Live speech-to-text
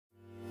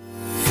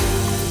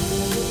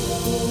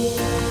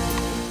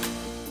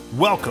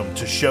Welcome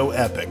to Show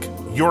Epic,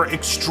 your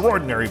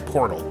extraordinary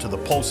portal to the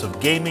pulse of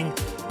gaming,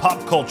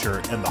 pop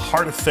culture, and the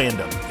heart of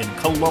fandom in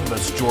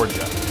Columbus,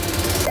 Georgia.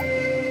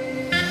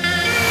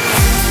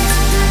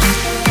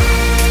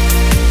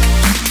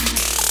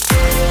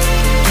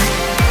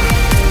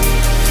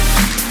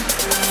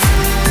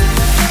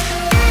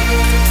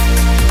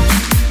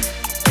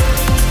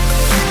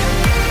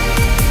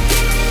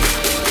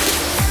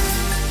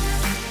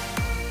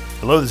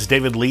 Hello, this is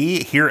David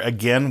Lee here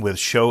again with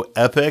Show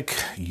Epic,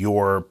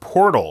 your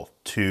portal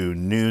to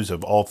news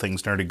of all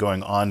things nerdy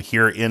going on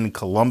here in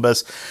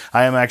Columbus.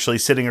 I am actually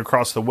sitting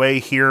across the way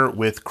here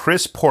with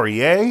Chris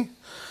Poirier.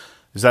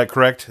 Is that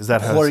correct? Is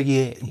that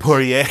Poirier?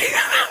 Poirier.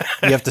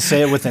 You have to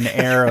say it with an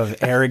air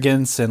of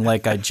arrogance and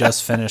like I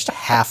just finished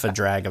half a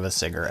drag of a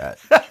cigarette.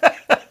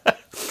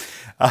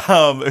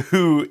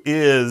 Who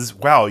is,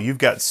 wow, you've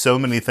got so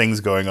many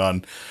things going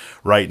on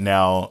right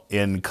now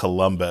in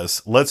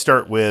Columbus. Let's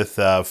start with,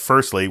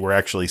 firstly, we're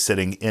actually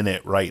sitting in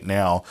it right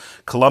now.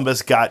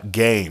 Columbus Got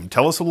Game.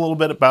 Tell us a little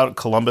bit about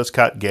Columbus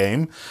Got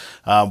Game.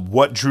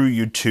 What drew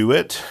you to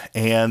it?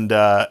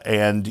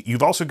 And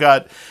you've also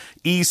got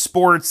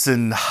esports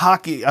and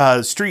hockey,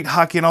 street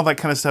hockey and all that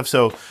kind of stuff.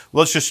 So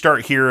let's just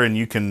start here and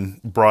you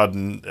can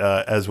broaden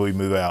as we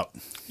move out.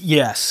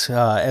 Yes,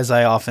 as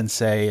I often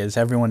say, is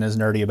everyone is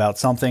nerdy about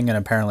something, and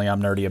apparently I'm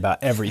nerdy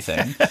about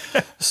everything.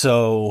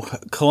 So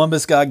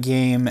Columbus Got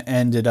Game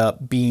ended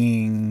up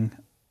being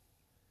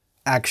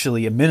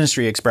actually a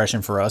ministry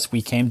expression for us.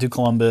 We came to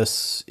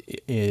Columbus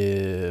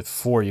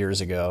 4 years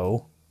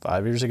ago.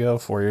 5 years ago,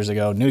 4 years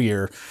ago. New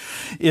Year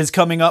is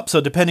coming up, so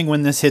depending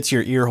when this hits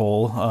your ear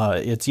hole,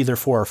 it's either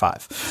 4 or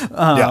 5.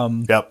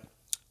 Yep.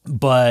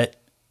 But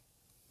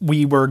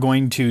we were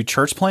going to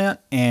church plant,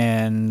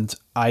 and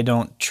I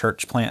don't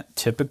church plant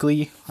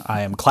typically.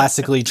 I am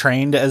classically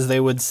trained, as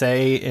they would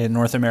say, in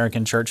North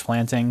American church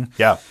planting.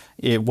 Yeah.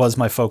 It was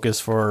my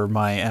focus for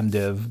my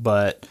MDiv,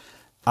 but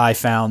I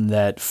found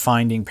that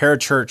finding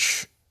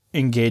parachurch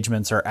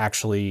engagements are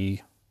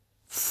actually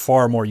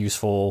far more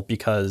useful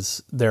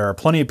because there are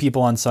plenty of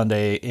people on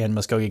Sunday in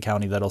Muskogee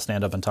County that'll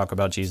stand up and talk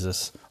about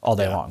Jesus all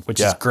day long, which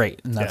is great,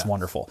 and that's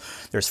wonderful.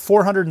 There's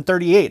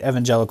 438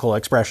 evangelical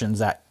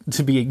expressions,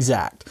 to be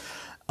exact,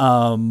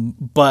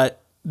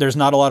 but there's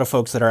not a lot of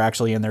folks that are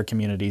actually in their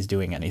communities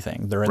doing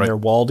anything. They're in their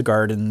walled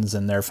gardens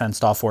and their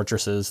fenced-off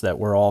fortresses that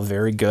we're all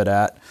very good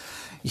at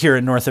here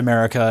in North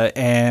America,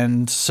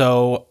 and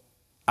so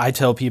I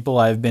tell people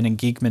I've been in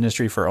geek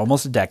ministry for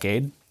almost a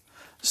decade.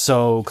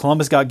 So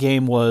Columbus Got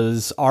Game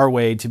was our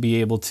way to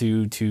be able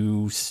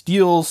to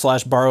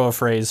steal/borrow a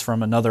phrase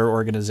from another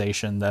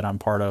organization that I'm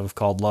part of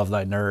called Love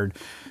Thy Nerd.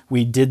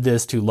 We did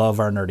this to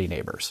love our nerdy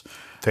neighbors.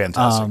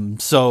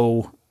 Fantastic.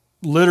 So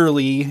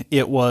literally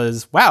it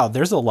was, wow,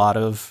 there's a lot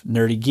of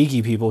nerdy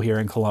geeky people here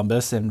in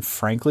Columbus, and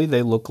frankly,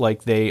 they look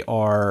like they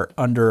are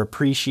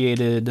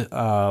underappreciated.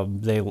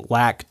 They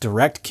lack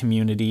direct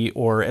community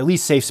or at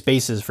least safe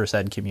spaces for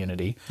said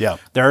community. Yeah.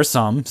 There are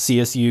some.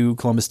 CSU,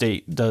 Columbus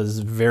State, does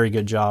a very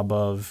good job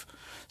of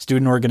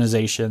student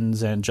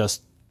organizations, and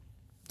just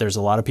there's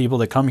a lot of people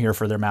that come here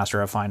for their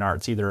Master of Fine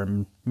Arts, either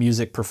in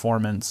music,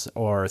 performance,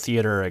 or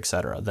theater,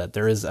 etc. That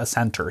there is a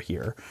center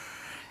here.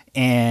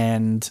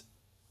 And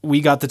we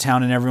got the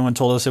town and everyone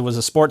told us it was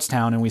a sports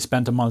town, and we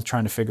spent a month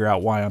trying to figure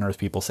out why on earth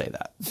people say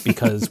that,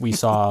 because we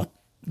saw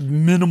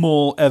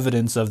minimal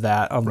evidence of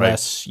that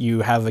unless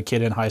you have a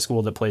kid in high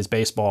school that plays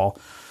baseball.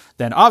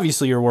 Then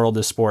obviously your world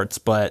is sports,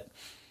 but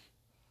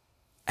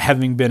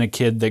having been a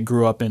kid that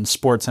grew up in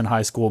sports in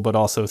high school but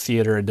also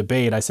theater and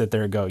debate, I sit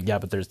there and go, yeah,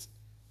 but there's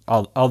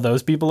all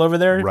those people over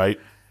there. Right.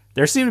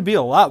 There seem to be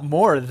a lot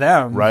more of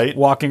them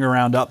walking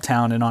around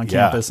uptown and on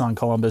campus on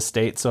Columbus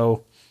State.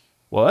 So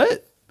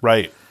what?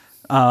 Right.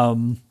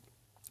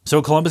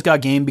 So Columbus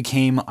Got Game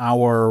became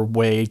our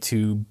way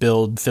to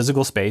build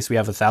physical space. We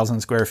have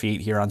 1,000 square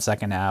feet here on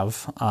Second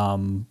Ave.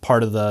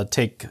 Part of the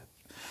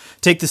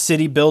Take the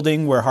City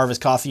building where Harvest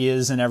Coffee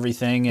is and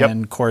everything. Yep.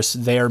 And of course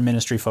they are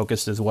ministry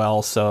focused as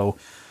well. So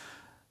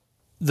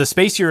the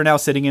space you're now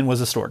sitting in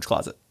was a storage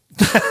closet.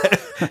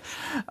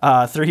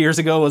 3 years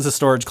ago was a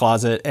storage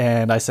closet.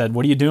 And I said,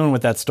 what are you doing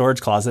with that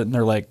storage closet? And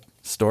they're like,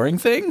 storing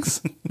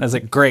things? And I was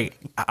like, great.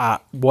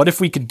 What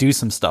if we could do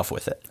some stuff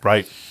with it?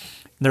 Right.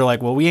 They're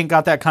like, well, we ain't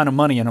got that kind of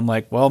money. And I'm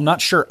like, well, I'm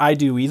not sure I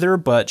do either,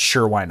 but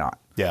sure, why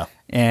not? Yeah.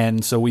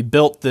 And so we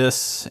built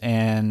this,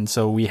 and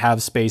so we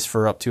have space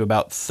for up to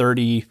about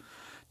 30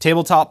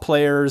 tabletop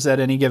players at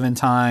any given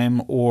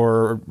time,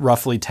 or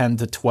roughly 10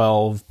 to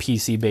 12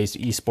 PC-based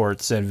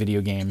esports and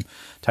video game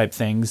type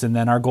things. And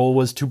then our goal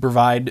was to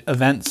provide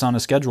events on a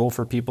schedule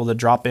for people to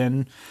drop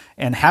in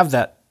and have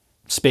that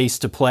space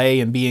to play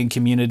and be in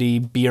community,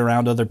 be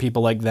around other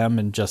people like them,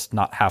 and just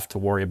not have to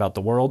worry about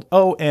the world.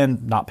 Oh,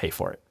 and not pay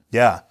for it.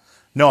 Yeah.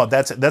 No,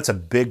 that's a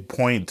big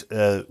point.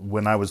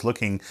 When I was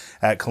looking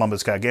at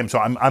Columbus Got Game, so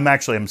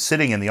I'm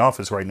sitting in the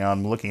office right now.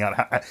 I'm looking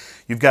at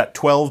you've got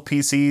 12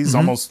 PCs,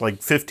 almost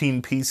like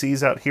 15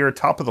 PCs out here,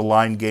 top of the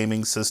line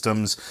gaming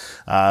systems.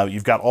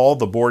 You've got all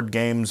the board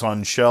games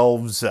on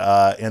shelves,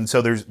 and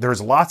so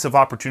there's lots of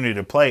opportunity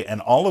to play,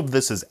 and all of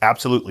this is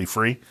absolutely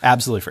free.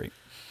 Absolutely free.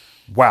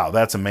 Wow,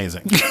 that's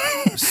amazing.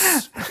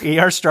 We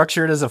are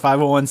structured as a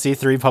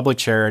 501c3 public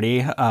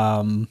charity.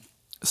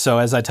 So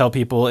as I tell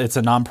people, it's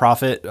a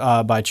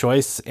nonprofit by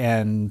choice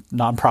and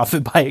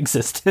nonprofit by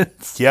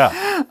existence.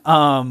 Yeah.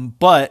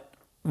 But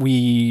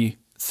we,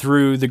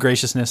 through the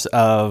graciousness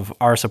of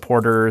our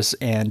supporters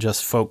and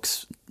just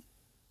folks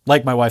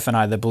like my wife and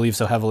I that believe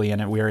so heavily in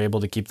it, we are able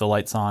to keep the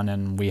lights on,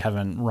 and we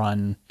haven't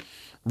run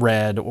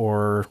red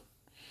or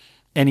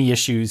any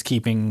issues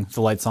keeping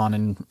the lights on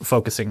and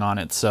focusing on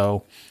it.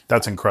 So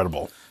That's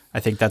incredible. I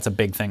think that's a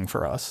big thing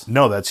for us.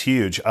 No, that's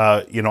huge.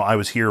 I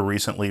was here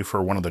recently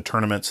for one of the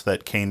tournaments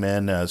that came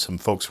in. Some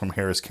folks from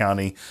Harris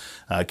County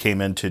came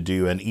in to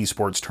do an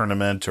esports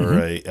tournament or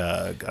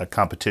a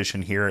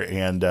competition here.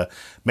 And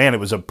man,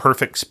 it was a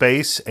perfect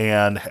space,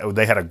 and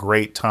they had a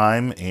great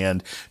time.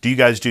 And do you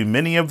guys do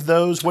many of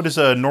those? What does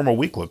a normal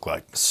week look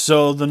like?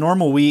 So the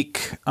normal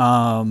week,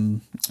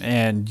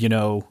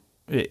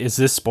 is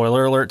this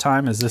spoiler alert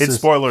time? It's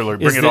spoiler alert.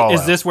 Bring it all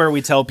Is out. this where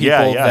we tell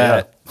people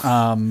that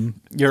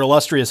your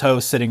illustrious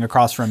host sitting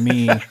across from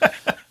me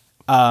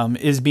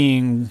is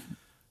being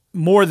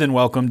more than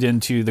welcomed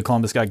into the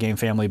Columbus Got Game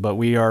family, but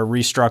we are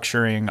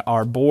restructuring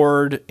our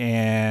board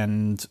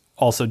and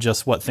also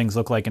just what things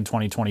look like in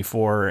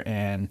 2024,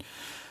 and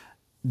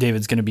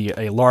David's going to be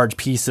a large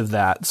piece of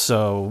that.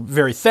 So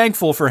very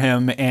thankful for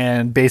him,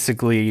 and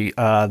basically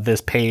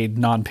this paid,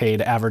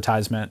 non-paid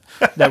advertisement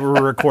that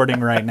we're recording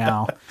right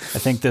now. I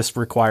think this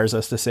requires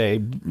us to say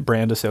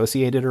brand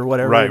associated or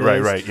whatever.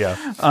 Right.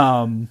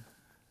 Yeah.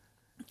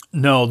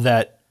 Know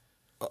that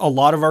a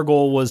lot of our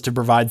goal was to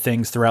provide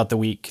things throughout the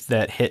week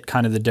that hit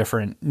kind of the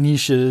different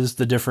niches,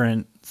 the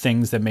different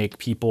things that make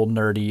people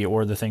nerdy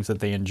or the things that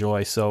they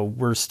enjoy. So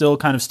we're still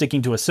kind of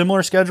sticking to a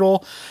similar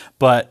schedule,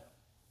 but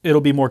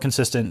it'll be more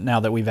consistent now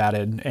that we've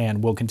added,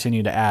 and we'll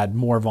continue to add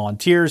more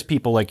volunteers,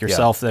 people like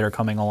yourself that are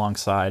coming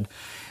alongside.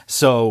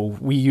 So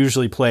we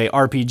usually play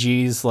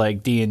RPGs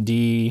like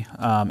D&D,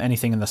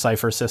 anything in the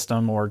Cypher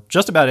system, or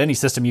just about any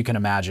system you can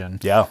imagine.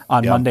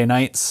 On Monday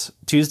nights.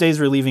 Tuesdays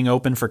we're leaving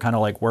open for kind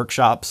of like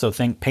workshops. So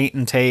think paint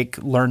and take,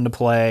 learn to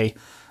play,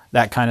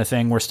 that kind of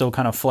thing. We're still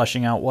kind of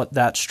fleshing out what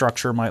that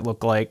structure might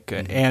look like.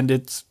 And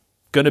it's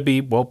going to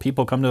be,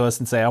 people come to us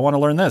and say, I want to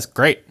learn this.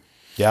 Great.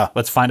 Yeah.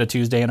 Let's find a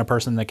Tuesday and a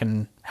person that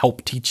can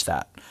help teach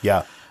that.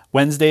 Yeah.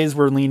 Wednesdays,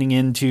 we're leaning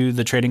into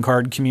the trading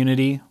card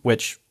community,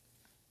 which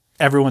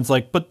everyone's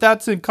like, but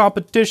that's in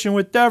competition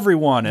with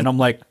everyone. And I'm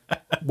like,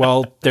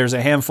 well, there's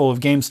a handful of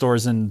game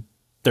stores and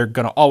they're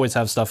going to always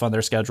have stuff on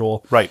their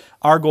schedule. Right.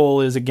 Our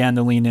goal is, again,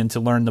 to lean into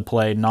learn to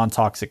play,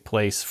 non-toxic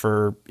place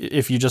for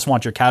if you just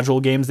want your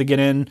casual games to get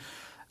in.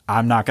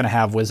 I'm not going to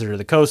have Wizard of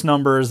the Coast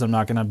numbers. I'm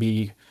not going to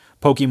be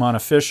Pokemon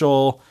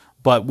official.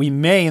 But we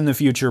may in the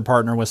future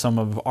partner with some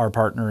of our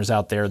partners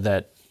out there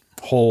that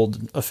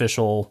hold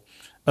official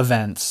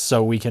events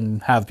so we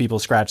can have people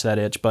scratch that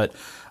itch. But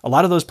a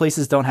lot of those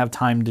places don't have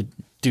time to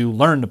do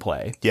learn to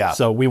play. Yeah.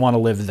 So we want to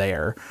live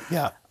there.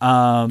 Yeah.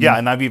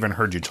 And I've even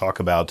heard you talk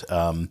about,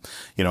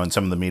 in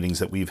some of the meetings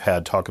that we've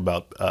had, talk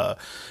about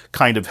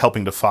kind of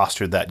helping to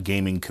foster that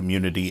gaming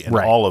community in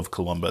all of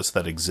Columbus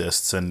that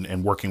exists,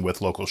 and working with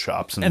local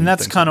shops. And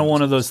that's kind of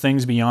one of those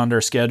things beyond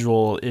our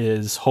schedule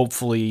is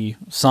hopefully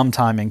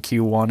sometime in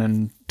Q1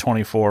 and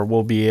 24,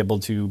 we'll be able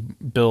to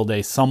build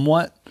a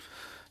somewhat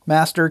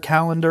master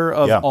calendar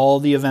of all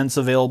the events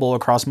available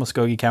across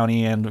Muskogee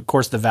County and, of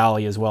course, the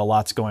Valley as well.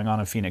 Lots going on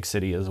in Phoenix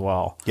City as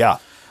well. Yeah.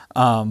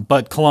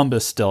 But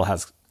Columbus still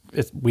has,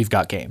 we've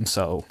got games,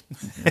 so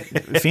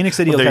Phoenix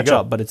City will catch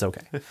up, but it's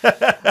okay.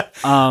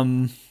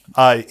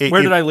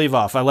 Where did I leave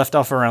off? I left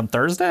off around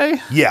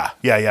Thursday? Yeah.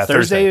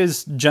 Thursday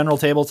is general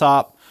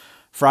tabletop.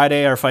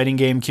 Friday, our fighting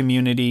game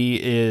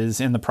community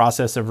is in the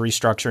process of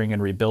restructuring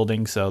and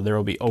rebuilding, so there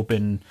will be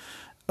open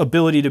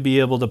ability to be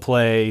able to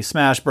play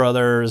Smash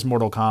Brothers,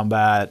 Mortal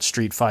Kombat,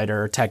 Street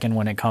Fighter, Tekken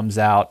when it comes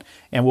out,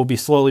 and we'll be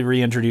slowly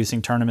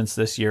reintroducing tournaments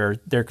this year.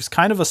 There's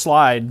kind of a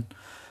slide,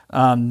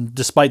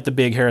 despite the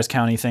big Harris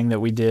County thing that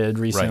we did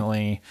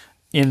recently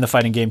in the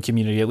fighting game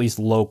community, at least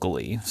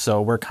locally. So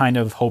we're kind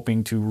of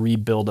hoping to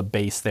rebuild a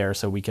base there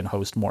so we can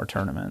host more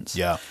tournaments.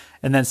 Yeah.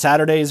 And then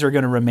Saturdays are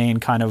going to remain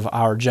kind of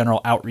our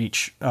general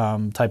outreach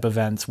type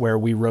events where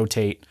we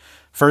rotate.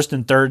 First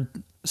and third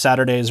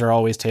Saturdays are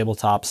always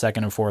tabletop.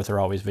 Second and fourth are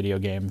always video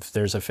game. If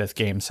there's a fifth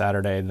game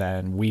Saturday,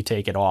 then we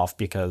take it off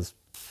because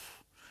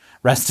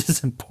rest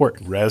is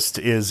important. Rest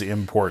is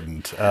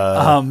important.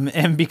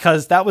 And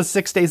because that was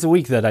 6 days a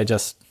week that I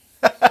just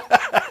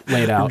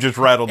laid out. Just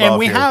rattled off. And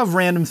we have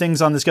random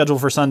things on the schedule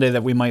for Sunday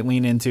that we might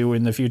lean into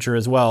in the future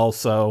as well.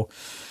 So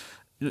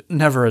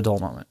never a dull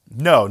moment.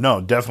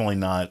 No, definitely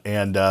not.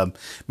 And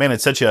man,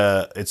 it's such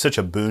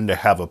a boon to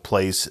have a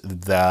place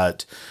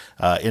that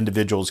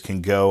individuals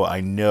can go.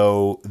 I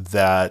know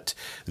that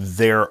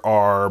there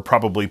are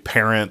probably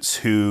parents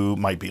who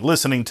might be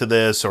listening to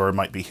this or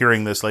might be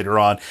hearing this later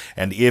on.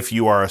 And if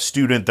you are a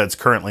student that's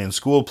currently in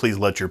school, please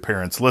let your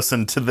parents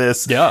listen to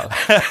this. Yeah.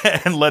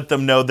 And let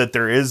them know that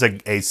there is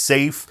a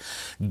safe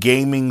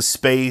gaming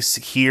space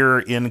here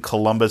in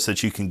Columbus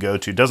that you can go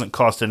to. It doesn't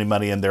cost any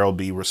money, and there will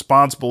be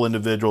responsible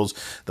individuals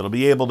that'll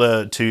be able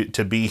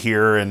to be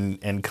here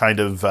and kind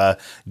of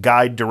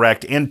guide,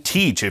 direct, and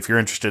teach. If you're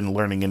interested in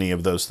learning any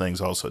of those things,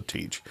 also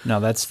teach. No,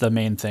 that's the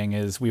main thing.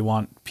 Is we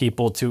want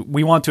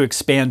to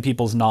expand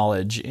people's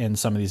knowledge in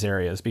some of these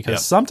areas,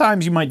 because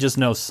sometimes you might just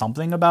know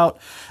something about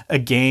a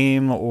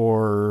game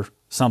or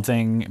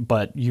something,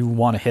 but you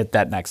want to hit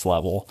that next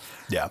level.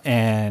 Yeah.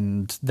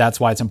 And that's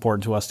why it's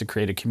important to us to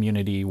create a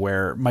community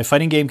where my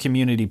fighting game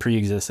community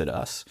pre-existed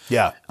us.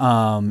 Yeah.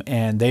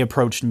 And they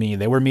approached me.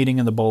 They were meeting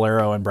in the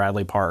Bolero in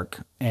Bradley Park.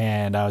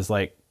 And I was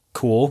like,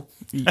 cool,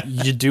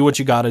 you do what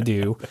you got to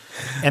do.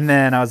 And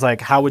then I was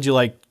like, how would you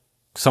like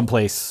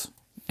someplace?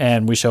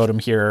 And we showed them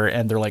here,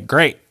 and they're like,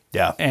 great.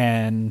 Yeah.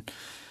 And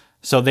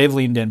so they've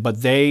leaned in,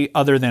 but they,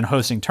 other than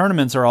hosting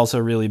tournaments, are also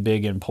really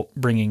big in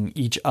bringing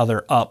each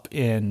other up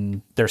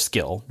in their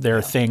skill,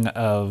 their thing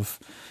of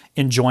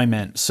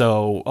enjoyment.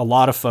 So a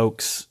lot of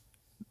folks,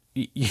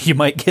 you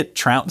might get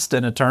trounced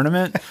in a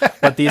tournament,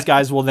 but these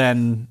guys will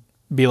then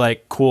be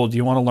like, cool, do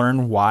you want to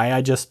learn why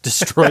I just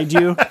destroyed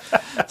you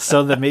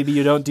so that maybe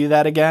you don't do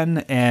that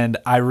again? And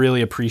I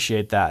really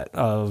appreciate that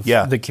of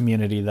the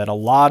community, that a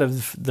lot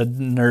of the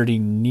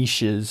nerdy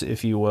niches,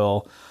 if you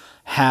will,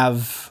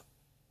 have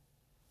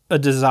a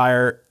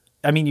desire.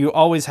 I mean, you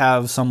always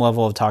have some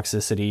level of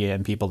toxicity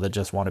and people that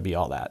just want to be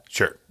all that.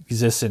 Sure.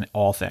 Exists in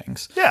all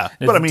things. Yeah.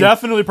 But I mean,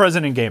 definitely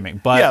present in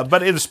gaming. But yeah,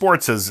 but in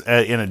sports as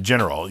in a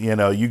general,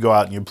 you go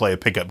out and you play a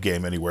pickup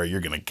game anywhere,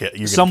 you're going to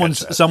get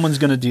someone's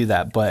going to do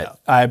that. But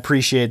I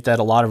appreciate that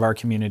a lot of our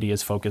community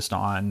is focused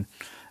on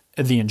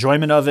the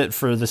enjoyment of it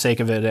for the sake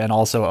of it, and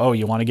also, oh,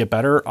 you want to get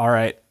better? All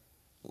right,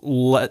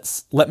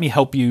 let me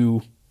help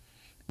you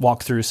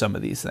walk through some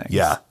of these things.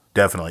 Yeah.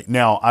 Definitely.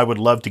 Now, I would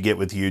love to get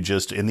with you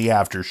just in the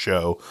after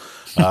show.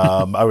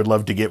 I would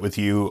love to get with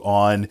you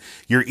on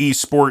your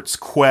esports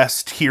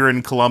quest here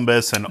in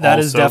Columbus, and that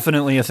is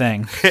definitely a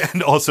thing.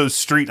 And also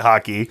street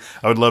hockey.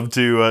 I would love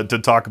to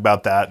talk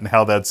about that and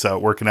how that's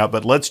working out.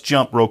 But let's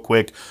jump real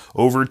quick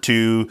over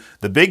to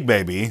the big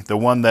baby, the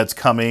one that's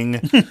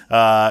coming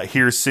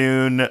here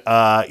soon.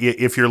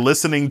 If you're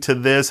listening to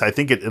this, I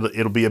think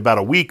it'll be about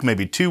a week,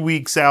 maybe 2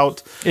 weeks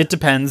out. It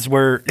depends.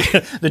 Where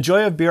the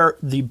joy of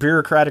the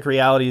bureaucratic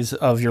realities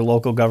of your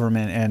local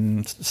government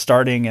and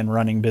starting and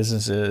running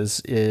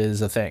businesses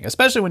is a thing,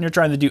 especially when you're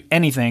trying to do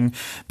anything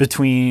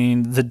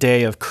between the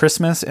day of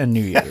Christmas and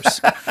New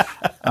Year's.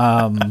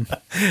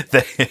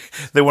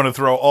 They want to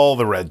throw all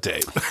the red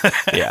tape.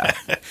 Yeah.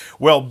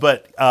 Well,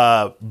 but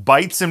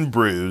Bites and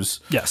Brews,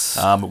 yes,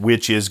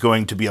 which is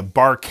going to be a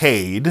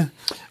barcade,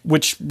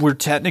 which we're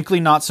technically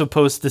not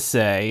supposed to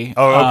say.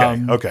 Oh,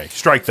 okay. Okay.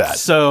 Strike that.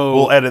 So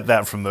we'll edit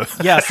that from the...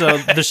 Yeah. So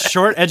the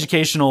short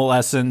educational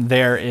lesson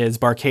there is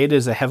barcade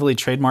is a heavily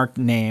trademarked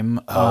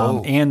name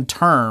and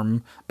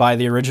term by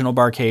the original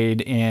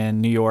barcade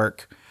in New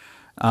York.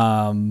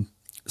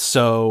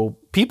 So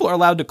people are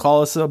allowed to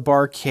call us a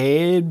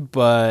barcade,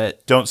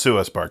 but... Don't sue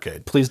us,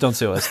 barcade. Please don't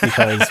sue us,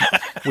 because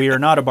we are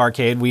not a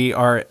barcade. We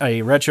are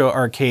a retro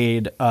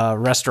arcade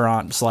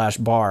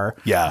restaurant/bar.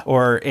 Yeah.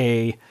 Or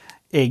a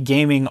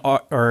gaming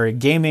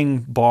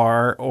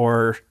bar,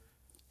 or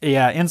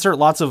insert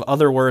lots of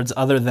other words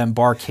other than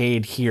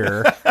barcade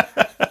here.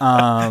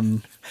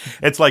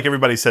 It's like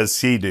everybody says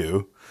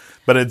Sea-Doo,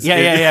 but it's...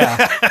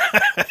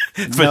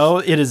 No,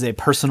 it is a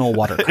personal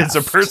watercraft. It's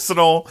a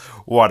personal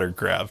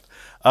watercraft.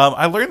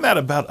 I learned that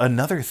about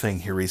another thing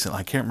here recently.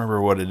 I can't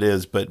remember what it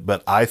is,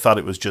 but I thought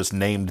it was just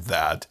named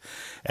that,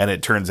 and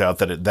it turns out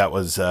that that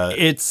was...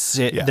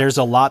 There's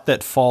a lot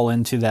that fall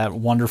into that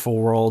wonderful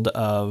world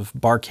of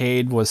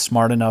barcade. Was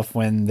smart enough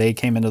when they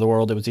came into the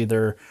world. It was I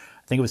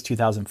think it was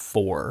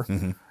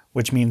 2004,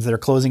 which means they're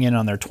closing in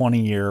on their 20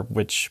 year,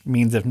 which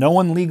means if no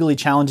one legally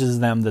challenges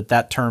them,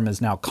 that term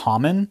is now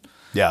common.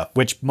 Yeah.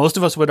 Which most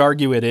of us would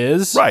argue it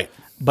is. Right.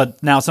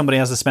 But now somebody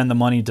has to spend the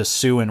money to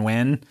sue and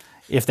win.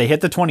 If they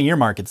hit the 20-year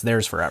mark, it's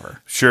theirs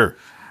forever. Sure.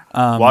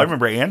 Well, I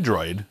remember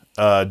Android.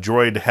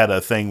 Droid had a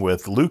thing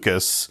with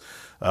Lucas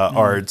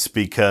Arts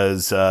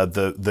because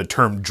the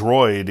term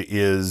droid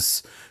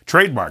is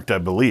trademarked, I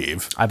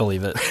believe. I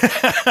believe it.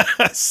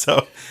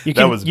 So you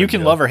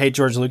can love or hate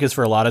George Lucas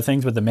for a lot of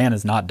things, but the man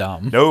is not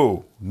dumb.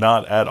 No,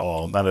 not at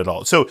all. Not at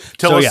all. So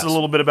tell us a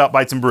little bit about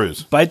Bites and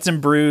Brews. Bites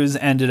and Brews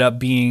ended up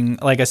being,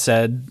 like I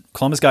said,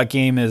 Columbus Got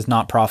Game is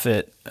not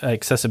profit.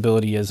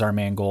 Accessibility is our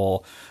main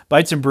goal.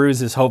 Bites and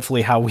Brews is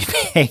hopefully how we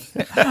pay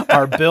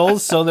our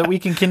bills so that we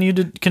can continue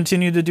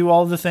to do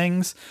all the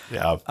things.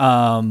 Yeah.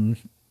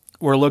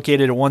 We're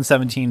located at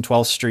 117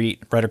 12th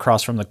Street, right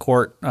across from the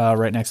court,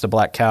 right next to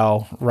Black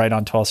Cow, right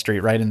on 12th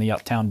Street, right in the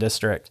Uptown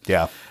District.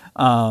 Yeah.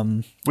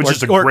 Which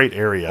is a great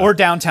area. Or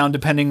downtown,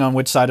 depending on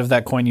which side of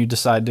that coin you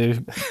decide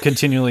to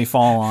continually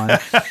fall on.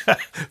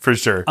 For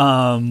sure.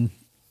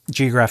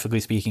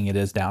 Geographically speaking, it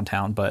is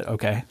downtown, but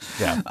okay.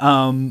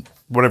 Yeah.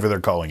 Whatever they're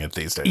calling it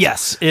these days.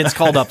 Yes, it's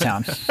called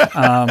Uptown.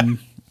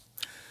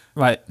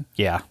 But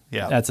yeah,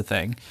 Yeah. that's a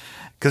thing.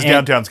 Because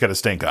downtown's got a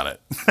stink on it.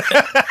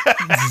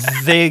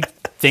 They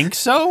think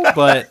so,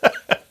 but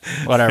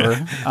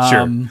whatever.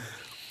 Sure.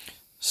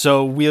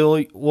 So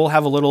we'll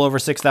have a little over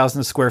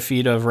 6,000 square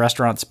feet of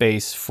restaurant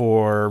space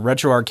for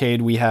Retro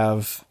Arcade. We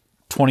have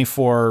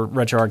 24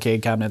 Retro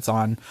Arcade cabinets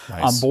on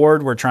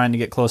board. We're trying to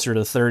get closer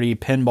to 30.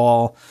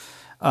 Pinball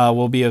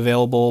will be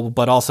available,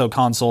 but also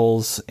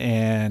consoles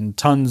and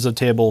tons of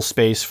table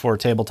space for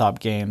tabletop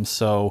games.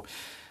 So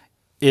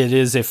it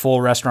is a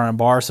full restaurant and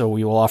bar, so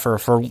we will offer a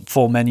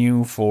full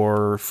menu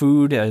for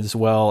food as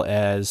well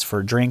as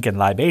for drink and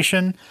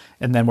libation.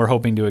 And then we're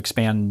hoping to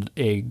expand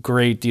a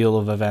great deal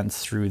of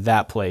events through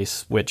that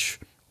place, which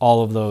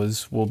all of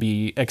those will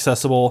be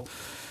accessible.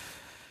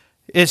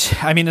 It's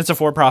a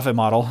for-profit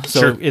model,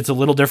 so It's a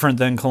little different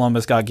than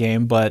Columbus Got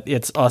Game, but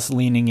it's us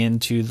leaning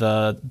into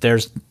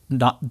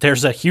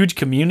there's a huge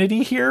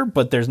community here,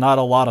 but there's not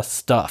a lot of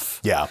stuff.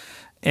 Yeah.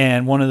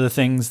 And one of the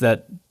things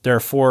that there are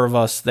 4 of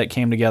us that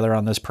came together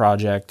on this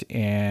project,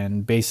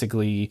 and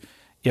basically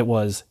it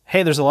was,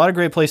 hey, there's a lot of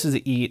great places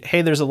to eat.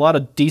 Hey, there's a lot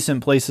of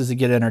decent places to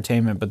get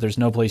entertainment, but there's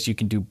no place you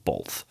can do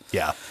both.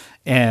 Yeah.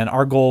 And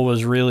our goal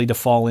was really to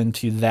fall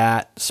into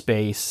that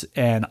space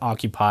and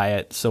occupy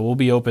it. So we'll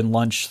be open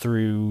lunch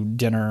through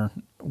dinner.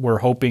 We're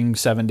hoping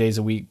 7 days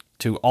a week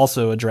to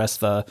also address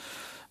the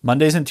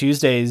Mondays and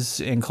Tuesdays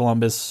in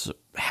Columbus.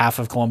 Half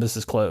of Columbus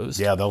is closed.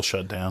 Yeah, they'll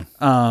shut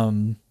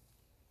down.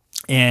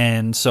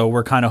 And so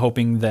we're kind of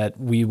hoping that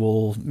we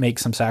will make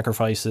some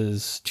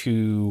sacrifices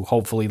to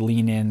hopefully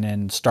lean in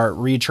and start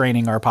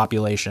retraining our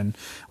population,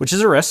 which is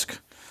a risk.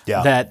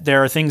 Yeah. That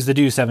there are things to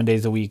do 7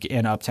 days a week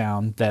in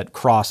Uptown that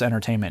cross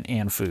entertainment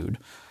and food.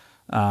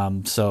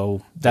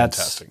 So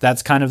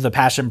that's kind of the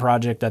passion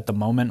project at the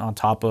moment, on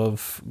top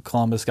of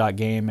Columbus Got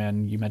Game,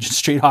 and you mentioned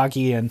street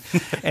hockey and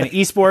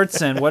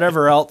esports and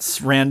whatever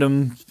else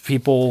random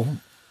people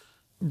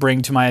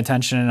bring to my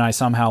attention, and I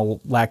somehow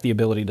lack the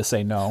ability to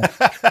say no.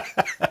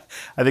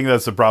 I think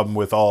that's the problem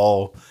with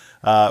all.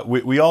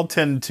 We all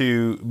tend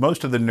to,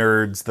 most of the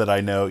nerds that I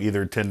know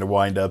either tend to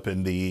wind up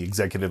in the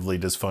executively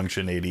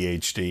dysfunction,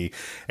 ADHD,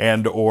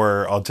 and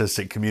or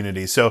autistic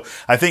community. So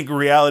I think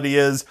reality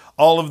is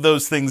all of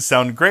those things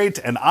sound great,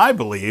 and I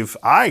believe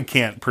I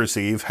can't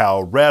perceive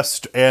how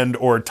rest and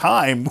or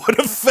time would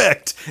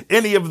affect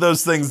any of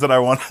those things that I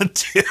want to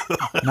do.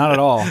 Not at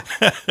all.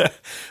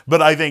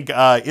 But I think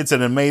it's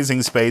an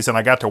amazing space, and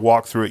I got to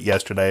walk through it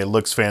yesterday. It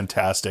looks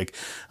fantastic.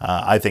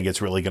 I think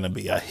it's really going to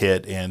be a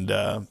hit.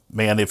 And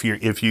man, if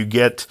you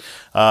get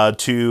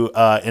to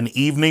an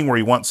evening where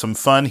you want some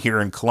fun here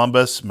in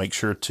Columbus, make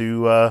sure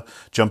to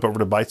jump over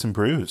to Bites and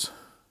Brews.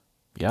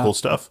 Yeah. Cool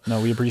stuff. No,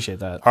 we appreciate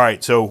that. All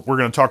right, so we're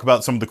going to talk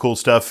about some of the cool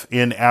stuff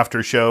in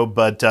after show,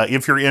 but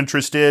if you're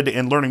interested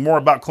in learning more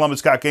about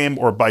Columbus Got Game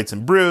or Bites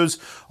and Brews,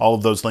 all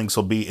of those links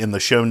will be in the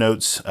show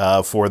notes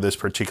for this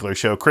particular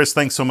show. Chris,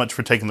 thanks so much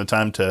for taking the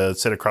time to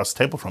sit across the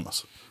table from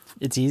us.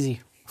 It's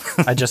easy.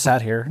 I just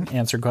sat here and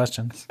answered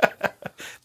questions.